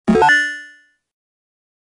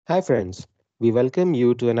Hi, friends. We welcome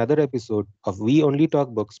you to another episode of We Only Talk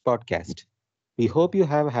Books podcast. We hope you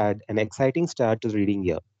have had an exciting start to reading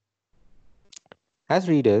year. As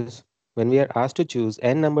readers, when we are asked to choose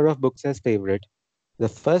n number of books as favorite, the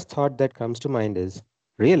first thought that comes to mind is,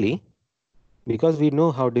 really? Because we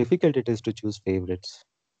know how difficult it is to choose favorites.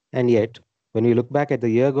 And yet, when we look back at the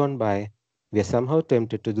year gone by, we are somehow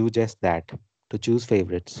tempted to do just that, to choose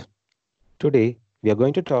favorites. Today, we are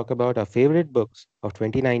going to talk about our favorite books of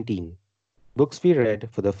 2019. Books we read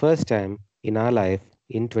for the first time in our life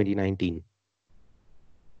in 2019.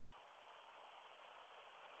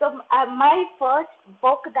 My first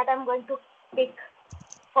book that I'm going to pick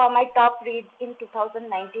for my top reads in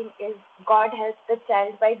 2019 is God Help the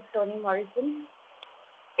Child by Toni Morrison.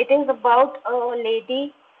 It is about a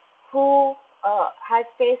lady who has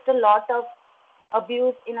faced a lot of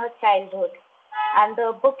abuse in her childhood, and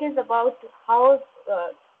the book is about how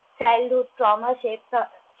childhood trauma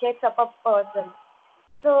shapes up a person.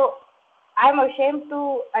 So I'm ashamed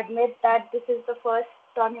to admit that this is the first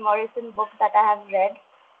Toni Morrison book that I have read,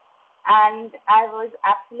 and I was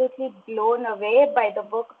absolutely blown away by the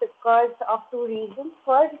book because of two reasons.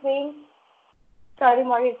 First being, Toni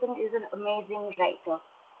Morrison is an amazing writer.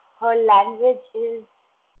 Her language is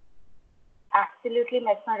absolutely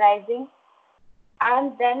mesmerizing,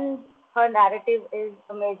 and then her narrative is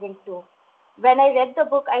amazing too. When I read the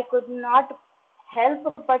book, I could not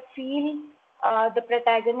help but feel the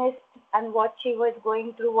protagonist and what she was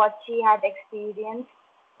going through, what she had experienced,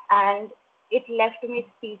 and it left me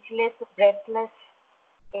speechless, breathless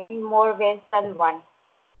in more ways than one.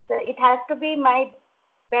 So it has to be my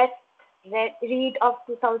best read of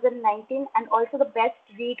 2019 and also the best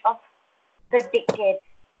read of the decade.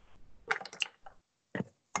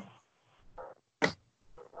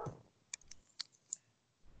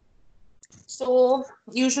 So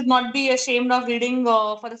you should not be ashamed of reading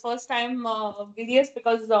for the first time VDS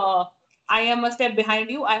because I am a step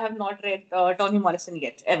behind you. I have not read Toni Morrison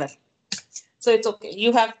yet ever, so it's okay.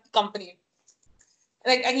 You have company,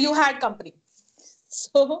 like and you had company.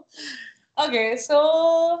 So okay,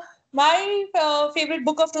 so my favorite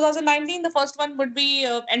book of 2019, the first one would be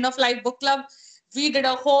End of Life Book Club. We did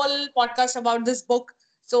a whole podcast about this book,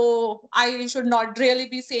 so I should not really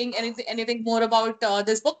be saying anything more about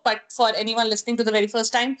this book. But for anyone listening to the very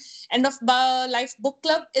first time, End of Life Book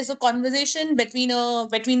Club is a conversation between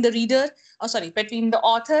the reader, between the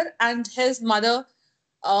author and his mother,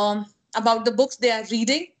 about the books they are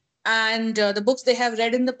reading and the books they have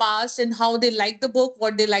read in the past and how they like the book,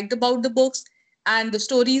 what they liked about the books, and the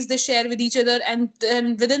stories they share with each other. And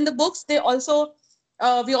within the books, they also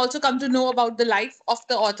we also come to know about the life of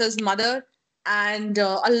the author's mother and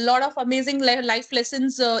a lot of amazing life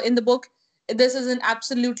lessons in the book. This is an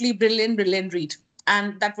absolutely brilliant read,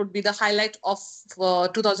 and that would be the highlight of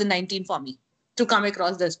 2019 for me to come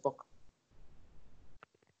across this book.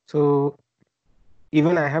 So,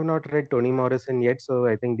 even I have not read Toni Morrison yet, so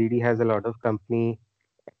I think Didi has a lot of company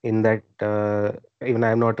in that. Even I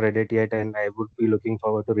have not read it yet, and I would be looking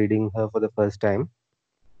forward to reading her for the first time.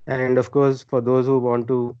 And of course, for those who want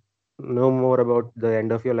to know more about the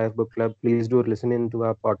End of Your Life Book Club, please do listen into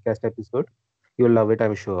our podcast episode. You'll love it,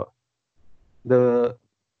 I'm sure. The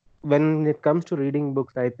When it comes to reading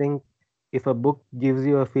books, I think if a book gives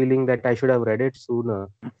you a feeling that I should have read it sooner,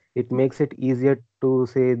 it makes it easier to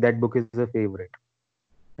say that book is a favorite.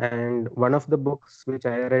 And one of the books which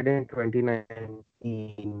I read in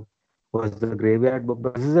 2019 was The Graveyard Book.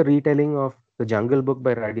 But this is a retelling of The Jungle Book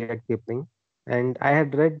by Rudyard Kipling. And I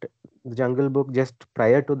had read The Jungle Book just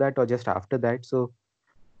prior to that or just after that. So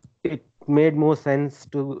it made more sense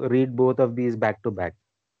to read both of these back to back.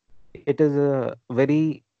 It is a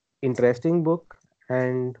very interesting book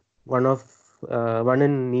and one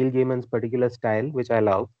in Neil Gaiman's particular style, which I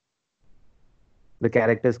love. The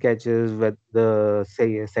character sketches with the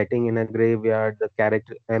say setting in a graveyard, the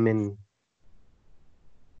character, I mean,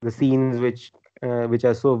 the scenes which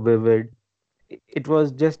are so vivid. It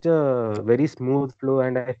was just a very smooth flow,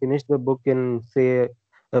 and I finished the book in say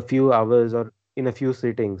a few hours or in a few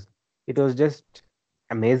sittings. It was just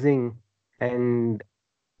amazing, and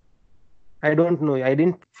I don't know. I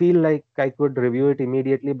didn't feel like I could review it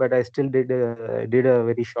immediately, but I still did a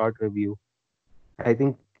very short review. I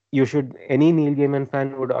think you should. Any Neil Gaiman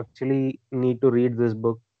fan would actually need to read this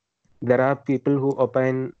book. There are people who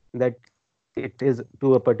opine that it is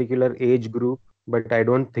to a particular age group, but I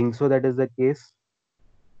don't think so. That is the case.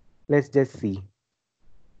 Let's just see.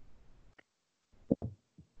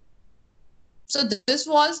 So this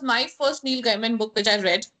was my first Neil Gaiman book which I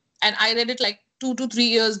read, and I read it like 2 to 3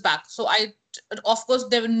 years back. So I, of course,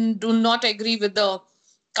 do not agree with the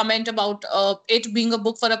comment about it being a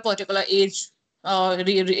book for a particular age,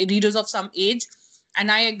 readers of some age,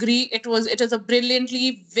 and I agree. It is a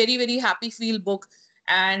brilliantly very happy feel book,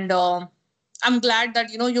 and I'm glad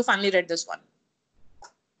that you finally read this one.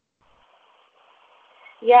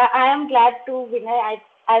 Yeah, I am glad too, Vinay.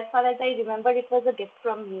 As far as I remember, it was a gift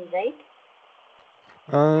from you, right?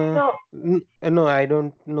 Uh, So, no, I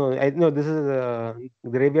don't know. I no, this is the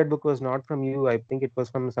Graveyard Book was not from you. I think it was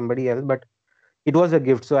from somebody else, but it was a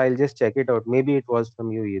gift, so I'll just check it out. Maybe it was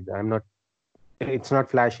from you either. I'm not. It's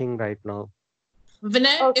not flashing right now.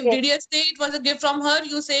 Vinay, if okay. DDS say it was a gift from her,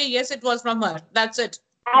 you say yes, it was from her. That's it.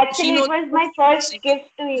 She Actually, it knows. was my first She gift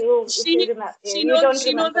to you, if you she remember. You don't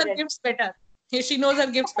she knows remember her it. gifts better. She knows her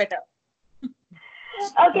gifts better.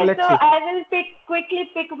 Okay, so Let's see. I will quickly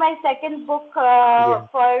pick my second book Yeah.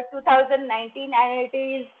 for 2019, and it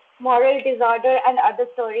is Moral Disorder and Other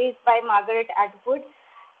Stories by Margaret Atwood.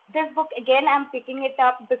 This book again, I'm picking it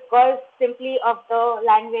up because simply of the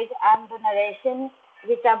language and the narration,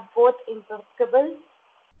 which are both impeccable.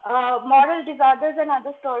 Moral Disorders and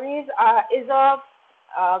Other Stories is a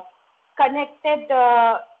uh, connected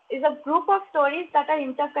is a group of stories that are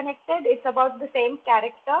interconnected. It's about the same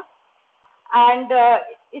character, and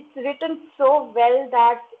it's written so well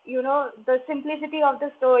that the simplicity of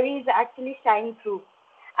the stories actually shine through.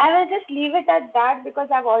 I will just leave it at that because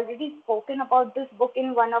I've already spoken about this book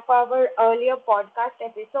in one of our earlier podcast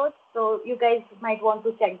episodes, so you guys might want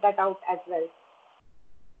to check that out as well.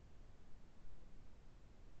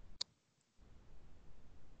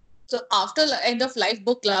 So after end of life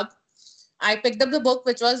book club, I picked up the book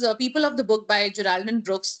which was People of the Book by Geraldine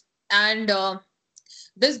Brooks, and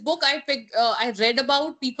this book I read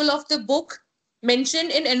about People of the Book mentioned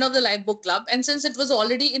in End of the Life book club, and since it was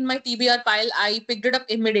already in my TBR pile, I picked it up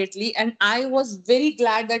immediately, and I was very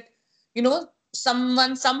glad that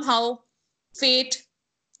someone somehow fate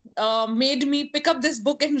made me pick up this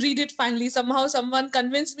book and read it finally. Somehow, someone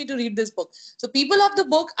convinced me to read this book. So, People of the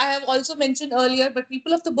Book, I have also mentioned earlier, but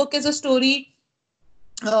People of the Book is a story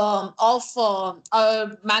of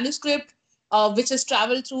a manuscript which has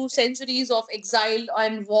traveled through centuries of exile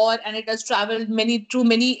and war, and it has traveled many through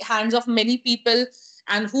many hands of many people,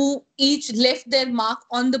 and who each left their mark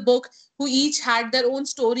on the book, who each had their own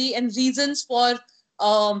story and reasons for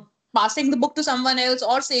passing the book to someone else,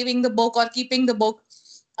 or saving the book, or keeping the book.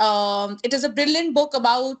 It is a brilliant book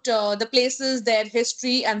about the places, their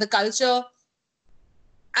history, and the culture.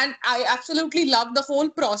 And I absolutely love the whole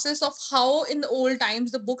process of how in the old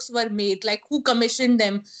times the books were made, like who commissioned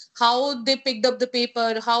them, how they picked up the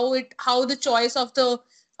paper, how the choice of the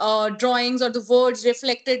drawings or the words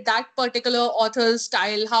reflected that particular author's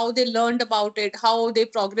style, how they learned about it, how they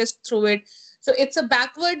progressed through it. So it's a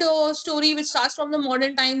backward story which starts from the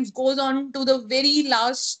modern times, goes on to the very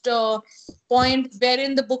last point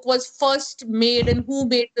wherein the book was first made and who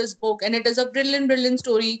made this book, and it is a brilliant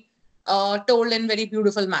story told in very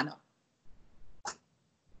beautiful manner.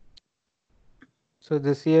 So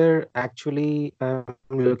this year, actually, I'm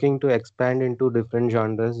looking to expand into different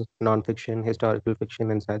genres, non-fiction, historical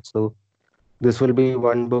fiction, and such. So this will be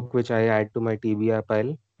one book which I add to my TBR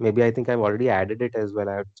pile. Maybe I think I've already added it as well.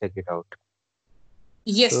 I have to check it out.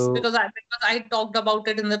 Yes, So because I talked about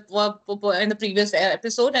it in the previous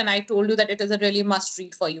episode, and I told you that it is a really must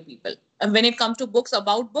read for you people. And when it comes to books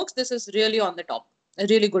about books, this is really on the top. A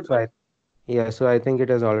really good so one. I yeah, so I think it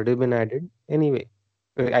has already been added. Anyway,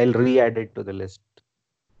 I'll re-add it to the list.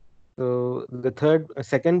 So the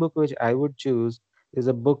second book which I would choose is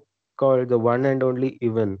a book called The One and Only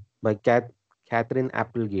Even by Catherine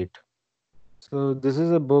Applegate. So this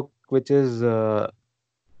is a book which is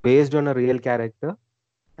based on a real character,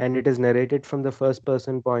 and it is narrated from the first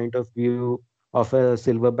person point of view of a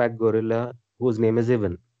silverback gorilla whose name is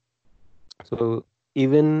Ivan. So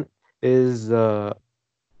Ivan is a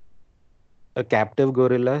captive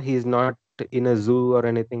gorilla. He is not in a zoo or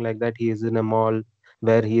anything like that. He is in a mall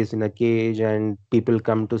where he is in a cage and people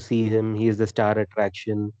come to see him. He is the star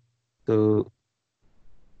attraction. So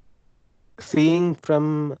seeing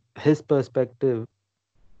from his perspective,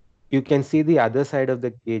 you can see the other side of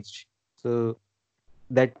the cage. So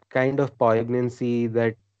that kind of poignancy,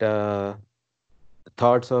 that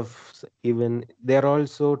thoughts of even, they're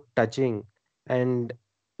also touching, and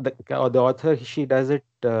the author, she does it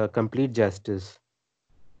complete justice.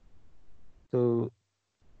 So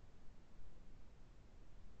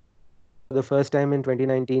for the first time in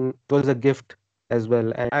 2019, it was a gift as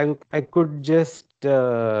well, and I could just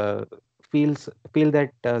feel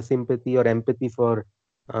that sympathy or empathy for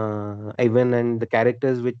Ivan and the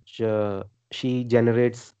characters which she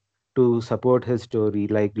generates to support his story,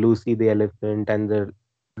 like Lucy the elephant and the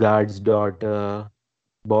guard's daughter.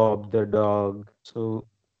 Bob the dog. So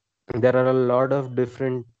there are a lot of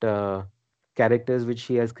different characters which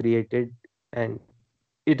she has created, and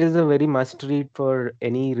it is a very must read for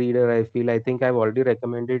any reader. I feel, I think I've already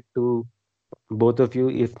recommended to both of you.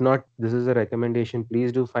 If not, this is a recommendation.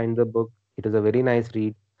 Please do find the book. It is a very nice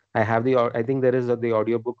read. I have I think there is the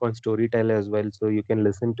audiobook on Storytel as well, so you can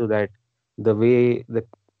listen to that. The way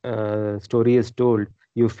the story is told,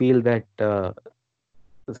 you feel that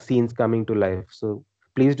scenes coming to life. So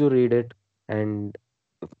please do read it, and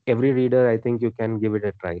every reader, I think you can give it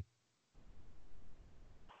a try.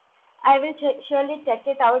 I will surely check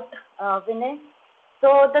it out, Vinay.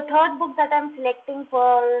 So the third book that I'm selecting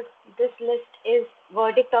for this list is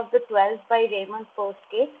Verdict of the 12 by Raymond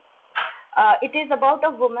Postgate. It is about a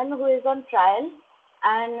woman who is on trial,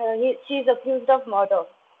 and she is accused of murder.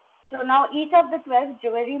 So now each of the 12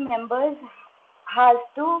 jury members has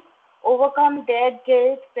to overcome their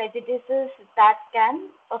guilt, prejudices that can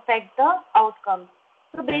affect the outcome.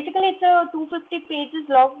 So basically, it's a 250 pages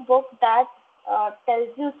long book that tells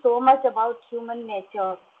you so much about human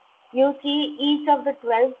nature. You see each of the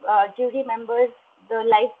 12 jury members, the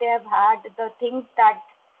life they have had, the things that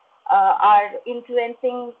are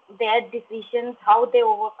influencing their decisions, how they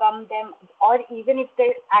overcome them, or even if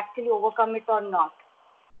they actually overcome it or not.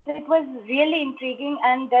 So it was really intriguing,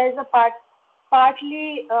 and there's a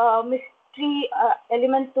partly mystery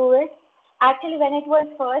element to it. Actually, when it was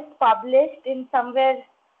first published in somewhere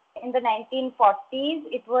in the 1940s,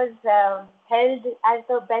 it was held as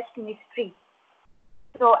the best mystery.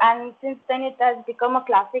 So, and since then it has become a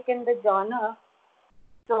classic in the genre.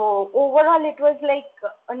 So overall, it was like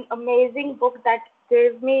an amazing book that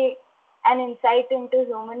gave me an insight into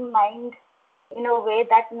human mind in a way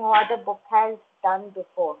that no other book has done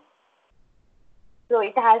before. So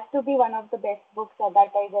it has to be one of the best books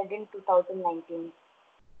that I read in 2019.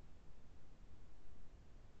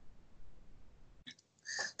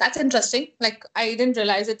 That's interesting. Like, I didn't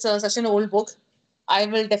realize it's such an old book. I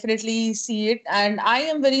will definitely see it, and I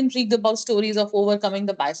am very intrigued about stories of overcoming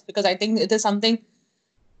the bias, because I think it is something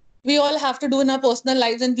we all have to do in our personal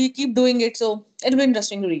lives, and we keep doing it. So it'll be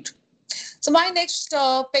interesting to read. So my next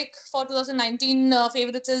pick for 2019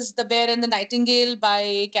 favorites is The Bear and the Nightingale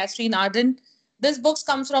by Catherine Arden. This book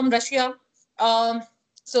comes from Russia. Um,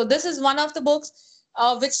 so this is one of the books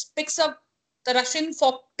which picks up the Russian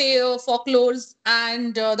folklores,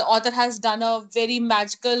 and the author has done a very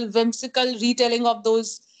magical, whimsical retelling of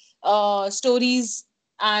those stories.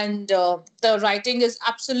 And the writing is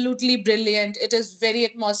absolutely brilliant. It is very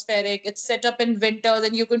atmospheric. It's set up in winter,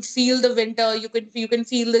 then you can feel the winter. You can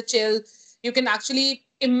feel the chill. You can actually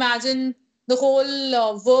imagine the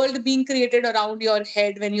whole world being created around your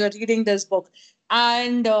head when you're reading this book.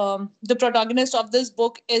 And the protagonist of this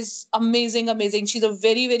book is amazing, amazing. She's a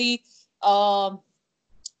very, very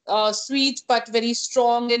sweet but very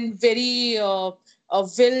strong and very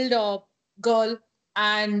willed girl.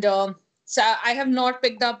 And so I have not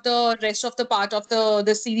picked up the rest of the part of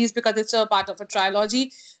the series because it's a part of a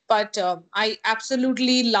trilogy. But I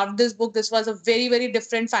absolutely loved this book. This was a very, very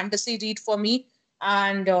different fantasy read for me,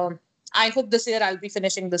 and I hope this year I'll be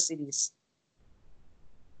finishing the series.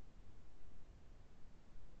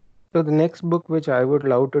 So the next book which I would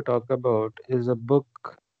love to talk about is a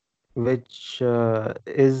book which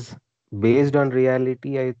is based on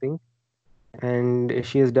reality, I think, and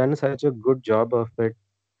she has done such a good job of it.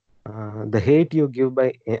 The Hate You Give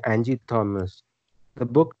by Angie Thomas. The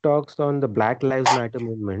book talks on the Black Lives Matter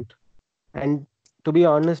movement, and to be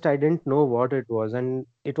honest, I didn't know what it was, and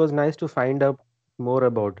it was nice to find out more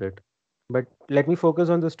about it. But let me focus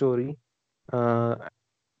on the story. Uh,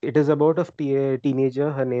 it is about a teenager.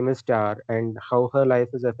 Her name is Star, and how her life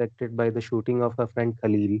is affected by the shooting of her friend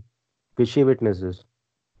Khalil, which she witnesses.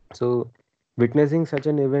 So, witnessing such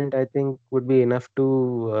an event, I think, would be enough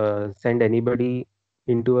to send anybody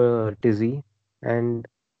into a tizzy. And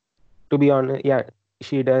to be honest, yeah,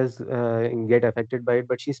 she does get affected by it,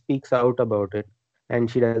 but she speaks out about it, and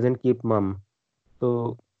she doesn't keep mum.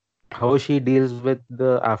 So, how she deals with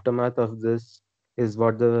the aftermath of this is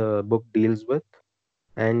what the book deals with.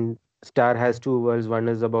 And Star has two worlds. One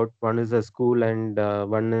is a school, and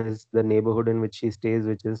one is the neighborhood in which she stays,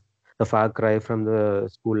 which is a far cry from the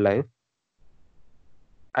school life.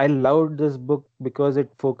 I loved this book because it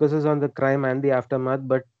focuses on the crime and the aftermath,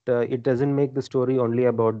 but it doesn't make the story only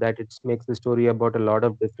about that. It makes the story about a lot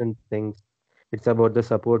of different things. It's about the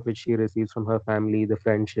support which she receives from her family, the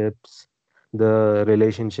friendships, the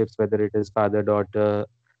relationships, whether it is father daughter,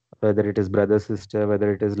 whether it is brother sister,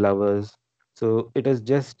 whether it is lovers. So it is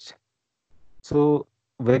just so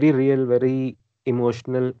very real, very.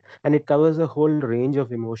 emotional, and it covers a whole range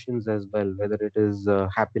of emotions as well, whether it is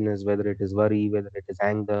happiness, whether it is worry, whether it is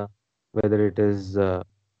anger, whether it is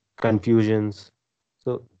confusions.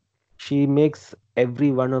 So she makes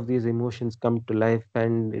every one of these emotions come to life,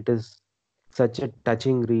 and it is such a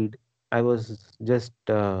touching read. I was just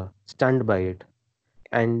stunned by it.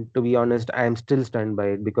 And to be honest, I am still stunned by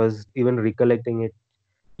it, because even recollecting it,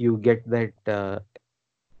 you get that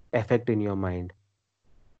effect in your mind.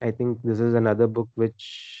 I think this is another book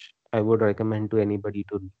which I would recommend to anybody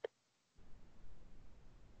to read.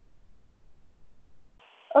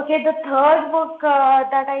 Okay, the third book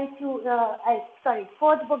that I choose,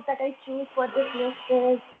 fourth book that I choose for this list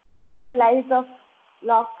is Lies of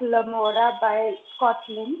Locke Lamora by Scott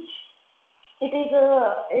Lynch. It is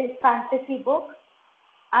a fantasy book,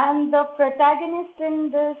 and the protagonist in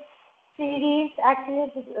this series,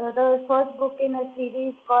 actually, the first book in a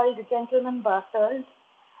series called Gentleman Bastard.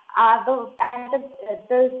 The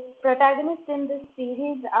protagonists in this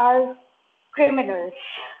series are criminals.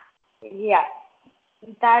 Yeah,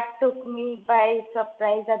 that took me by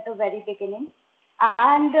surprise at the very beginning.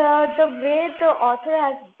 And the way the author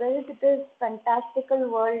has built this fantastical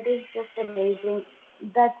world is just amazing.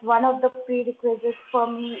 That's one of the prerequisites for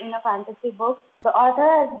me in a fantasy book. The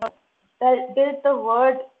author has built the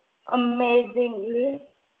world amazingly.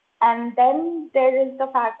 And then there is the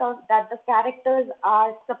fact of that the characters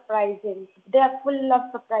are surprising. They are full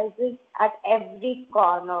of surprises at every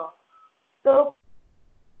corner. So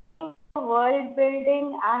the world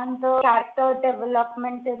building and the character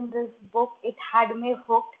development in this book, it had me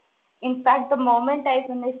hooked. In fact, the moment I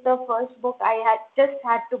finished the first book, I had just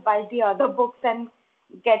had to buy the other books and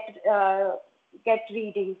get uh, get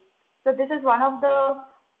reading. So this is one of the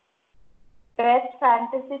best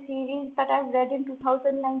fantasy series that I've read in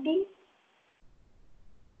 2019.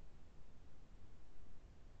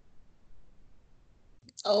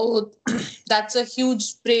 Oh, that's a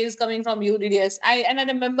huge praise coming from you, DDS. I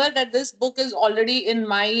remember that this book is already in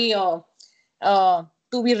my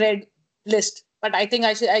to be read list, but I think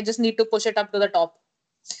I just need to push it up to the top.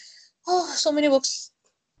 Oh, so many books.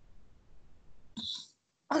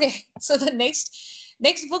 Okay, so the next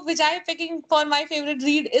book which I am picking for my favorite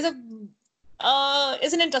read is an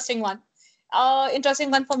interesting one.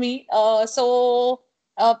 Interesting one for me.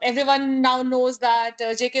 Everyone now knows that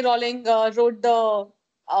J.K. Rowling wrote with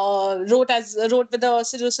the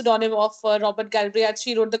pseudonym of Robert Galbraith.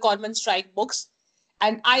 She wrote the Cormoran Strike books,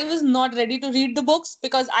 and I was not ready to read the books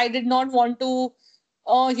because I did not want to,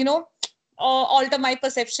 uh, you know, alter my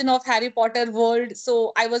perception of Harry Potter world.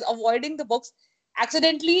 So I was avoiding the books.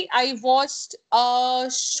 Accidentally, I watched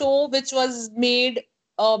a show which was made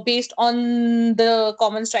based on the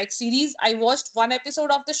Common Strike series. I watched one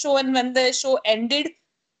episode of the show, and when the show ended,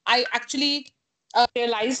 I actually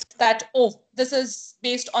realized that, oh, this is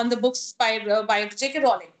based on the books by J.K.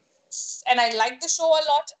 Rowling, and I liked the show a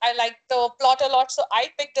lot. I liked the plot a lot, so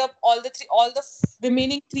I picked up all the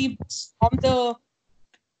remaining three books from the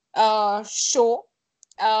show.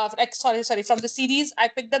 Sorry, from the series. I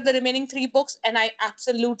picked up the remaining three books and I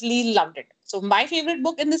absolutely loved it. So my favorite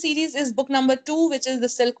book in the series is book number 2, which is The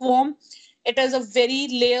Silkworm. It is a very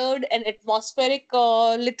layered and atmospheric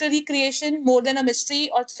literary creation, more than a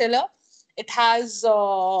mystery or thriller. It has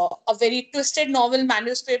a very twisted novel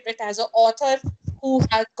manuscript. It has an author who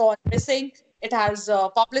has gone missing. It has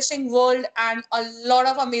a publishing world and a lot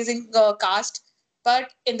of amazing cast.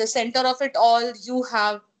 But in the center of it all, you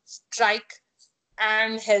have Strike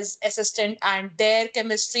and his assistant, and their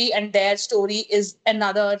chemistry and their story is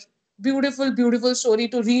another beautiful, beautiful story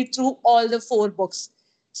to read through all the 4 books.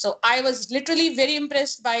 So I was literally very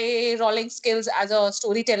impressed by Rowling's skills as a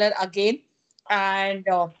storyteller again, and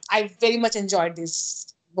I very much enjoyed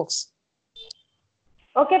these books.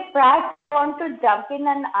 Okay, Praj, I want to jump in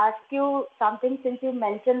and ask you something since you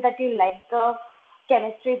mentioned that you like the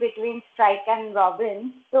chemistry between Strike and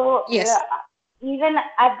Robin. So, Yes. even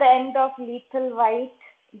at the end of Lethal White,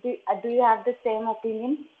 do you have the same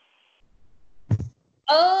opinion?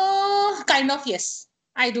 Kind of, yes.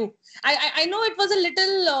 I do. I know it was a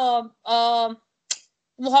little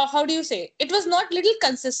how do you say, it was not little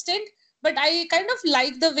consistent, but I kind of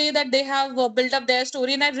like the way that they have built up their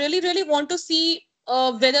story, and I really really want to see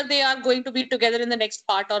whether they are going to be together in the next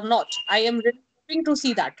part or not. I am really hoping to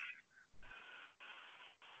see that.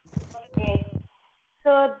 Okay.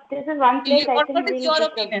 So, this is one place I What think is we'll your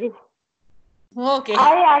opinion? disagree. Okay.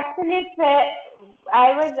 I actually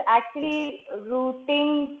I was actually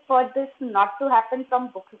rooting for this not to happen from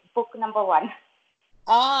book number 1.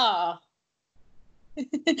 Ah,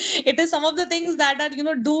 It is some of the things that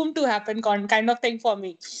are, doomed to happen, kind of thing for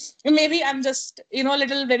me. Maybe I'm just, a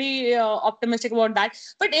little very optimistic about that.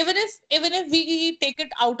 But even if we take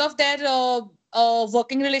it out of their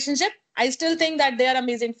working relationship, I still think that they are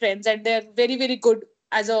amazing friends and they're very, very good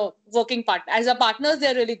as a working partner. As a partners,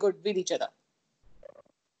 they're really good with each other.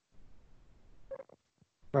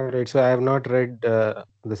 All right, so I have not read the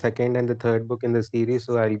second and the third book in the series,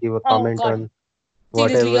 so I'll give a Oh comment God. on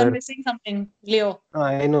Seriously, you're whatever. missing something, Leo.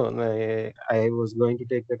 I know I was going to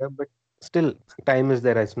take that up, but still, time is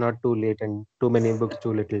there. It's not too late, and too many books,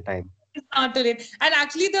 too little time. It's not too late. And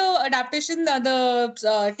actually, the adaptation, the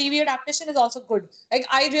TV adaptation is also good. Like,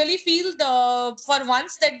 I really feel for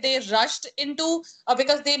once that they rushed into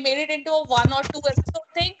because they made it into a 1 or 2 episode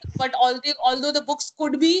thing. But although the books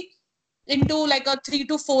could be into like a 3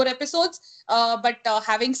 to 4 episodes, but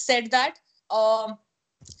having said that, um,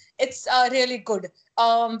 it's really good.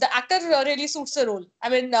 The actor really suits the role. I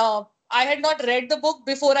mean, I had not read the book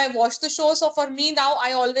before I watched the show, so for me now,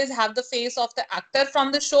 I always have the face of the actor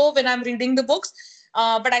from the show when I'm reading the books.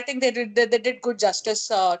 But I think they did good justice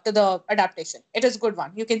to the adaptation. It is a good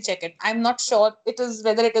one. You can check it. I'm not sure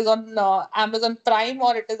whether it is on Amazon Prime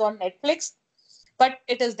or it is on Netflix, but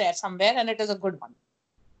it is there somewhere, and it is a good one.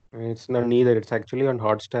 It's not neither. It's actually on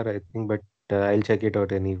Hotstar, I think, but I'll check it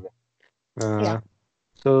out anyway. Yeah. Uh,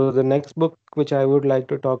 so the next book which I would like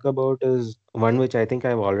to talk about is one which I think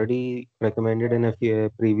I've already recommended in a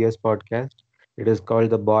few previous podcast. It is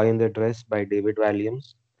called The Boy in the Dress by David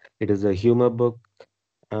Walliams. It is a humor book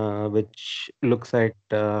which looks at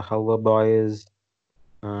how a boy is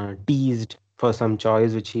teased for some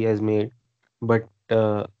choice which he has made, but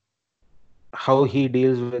how he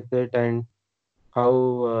deals with it and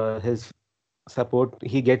how his support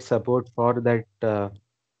he gets support for that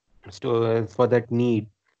for that need.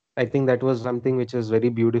 I think that was something which is very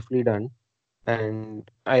beautifully done,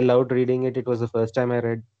 and I loved reading it. It was the first time I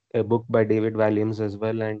read a book by David Walliams as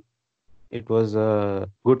well, and it was a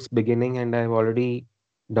good beginning. And I've already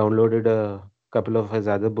downloaded a couple of his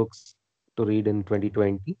other books to read in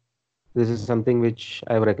 2020. This is something which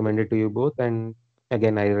I've recommended to you both, and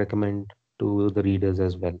again, I recommend to the readers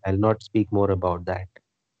as well. I'll not speak more about that.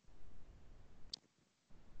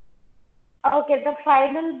 Okay, the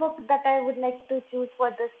final book that I would like to choose for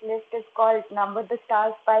this list is called Number the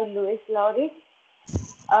Stars by Louis Lowry.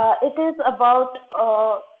 It is about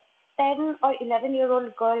a 10 or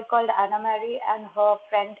 11-year-old girl called Anna Marie and her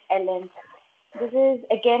friend Ellen. This is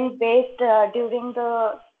again based during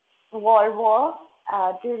the World War,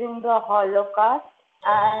 during the Holocaust,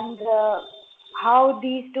 and how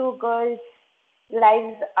these two girls'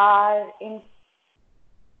 lives are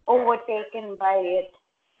overtaken by it.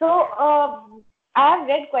 So I've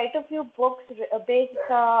read quite a few books based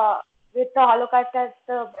with the Holocaust as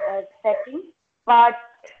the setting, but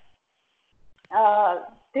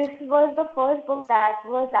this was the first book that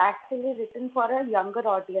was actually written for a younger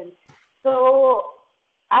audience. So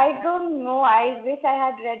I don't know. I wish I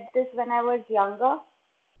had read this when I was younger.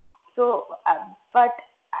 So, but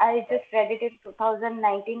I just read it in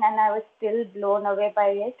 2019 and I was still blown away by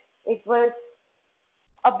it. It was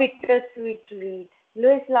a bittersweet read.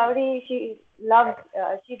 Louise Lowry, she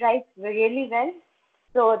writes really well.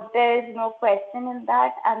 So there is no question in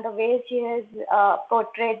that. And the way she has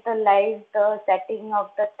portrayed the life, the setting of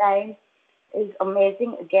the time is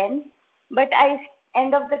amazing again. But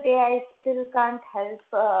end of the day, I still can't help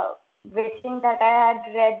wishing that I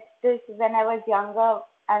had read this when I was younger,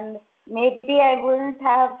 and maybe I wouldn't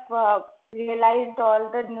have realized all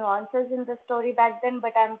the nuances in the story back then.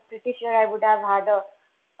 But I'm pretty sure I would have had a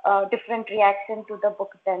different reaction to the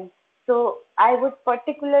book then. So I would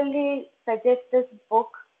particularly suggest this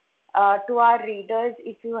book to our readers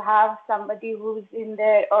if you have somebody who's in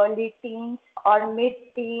their early teens or mid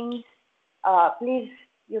teens. Please,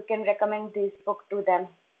 you can recommend this book to them.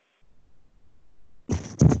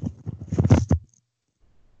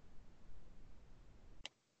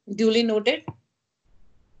 Duly noted.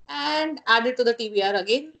 And add it to the TBR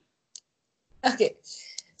again. Okay.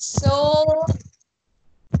 So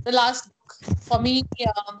the last book for me,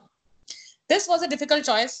 this was a difficult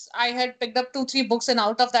choice. I had picked up 2, 3 books, and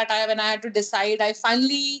out of that, when I had to decide, I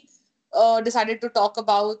finally decided to talk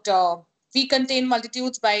about "We Contain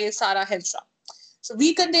Multitudes" by Sarah Henshaw. So,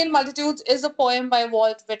 "We Contain Multitudes" is a poem by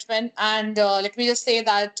Walt Whitman, and let me just say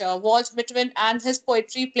that Walt Whitman and his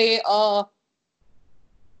poetry play a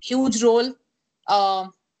huge role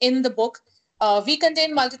in the book. "We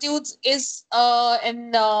Contain Multitudes" is a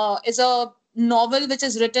novel which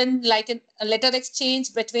is written like a letter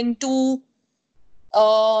exchange between two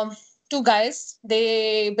guys.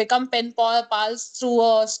 They become pen pals through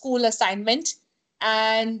a school assignment,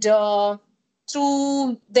 and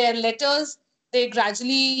through their letters, they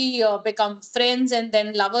gradually become friends and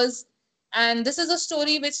then lovers. And this is a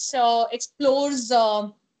story which explores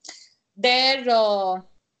their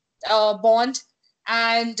bond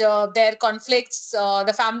and their conflicts,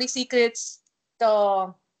 the family secrets,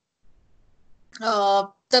 the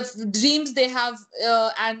the dreams they have,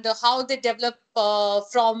 and how they develop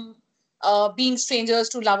from being strangers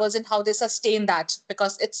to lovers, and how they sustain that,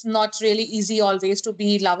 because it's not really easy always to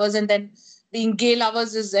be lovers, and then being gay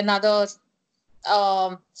lovers is another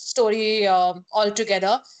story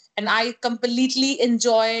altogether. And I completely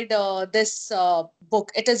enjoyed this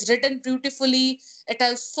book. It is written beautifully. It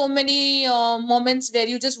has so many moments where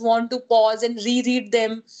you just want to pause and reread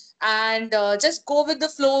them, and just go with the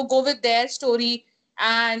flow, go with their story.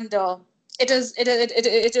 And it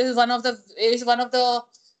is one of the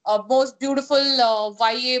most beautiful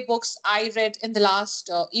YA books I read in the last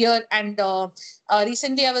year. And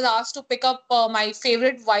recently, I was asked to pick up my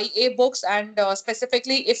favorite YA books, and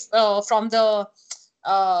specifically, if from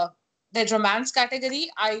uh, the romance category,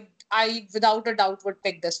 I without a doubt would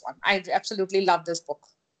pick this one. I absolutely love this book,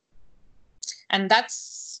 and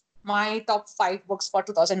that's my top 5 books for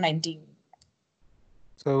 2019.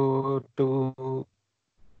 So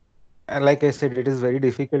like I said, it is very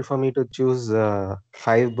difficult for me to choose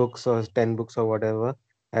 5 books or 10 books or whatever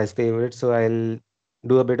as favorites. So I'll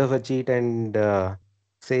do a bit of a cheat and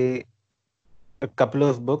say a couple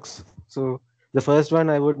of books. So the first one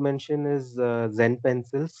I would mention is Zen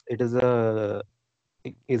Pencils. Is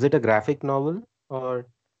it a graphic novel or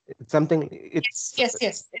it's something? Yes, It's yes,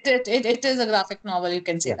 yes. It is a graphic novel. You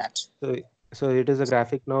can say yeah. that. So so it is a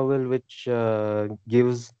graphic novel which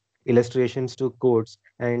gives illustrations to quotes,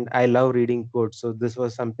 and I love reading quotes. So this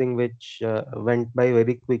was something which went by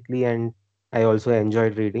very quickly, and I also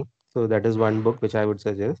enjoyed reading. So that is one book which I would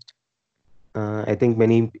suggest. I think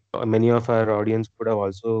many of our audience would have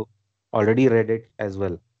also already read it as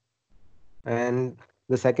well. And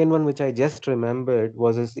the second one, which I just remembered,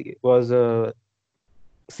 was a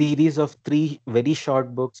series of 3 very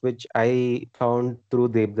short books which I found through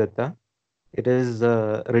Devdatta. It is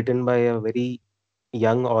written by a very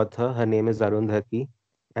young author. Her name is Arundhati,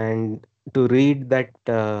 and to read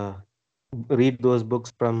those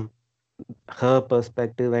books from her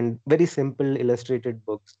perspective, and very simple illustrated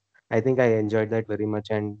books. I think I enjoyed that very much,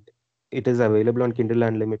 and it is available on Kindle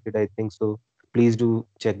Unlimited, I think so. Please do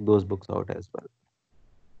check those books out as well.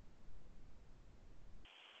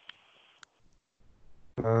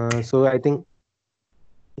 So I think,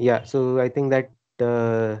 yeah, so I think that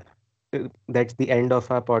uh, that's the end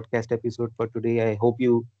of our podcast episode for today. I hope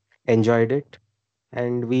you enjoyed it,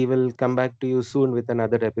 and we will come back to you soon with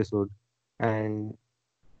another episode. And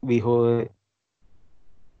we hope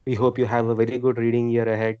we hope you have a very good reading year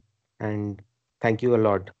ahead. And thank you a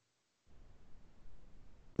lot.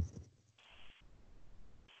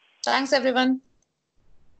 Thanks, everyone.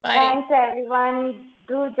 Bye. Thanks, everyone.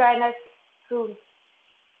 Do join us soon.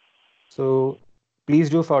 So please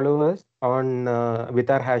do follow us on with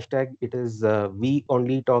our hashtag. It is We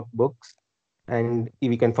Only Talk Books, and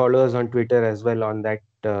we can follow us on Twitter as well on that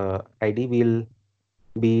ID. We'll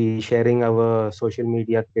be sharing our social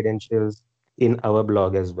media credentials in our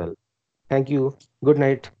blog as well. Thank you. Good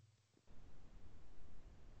night.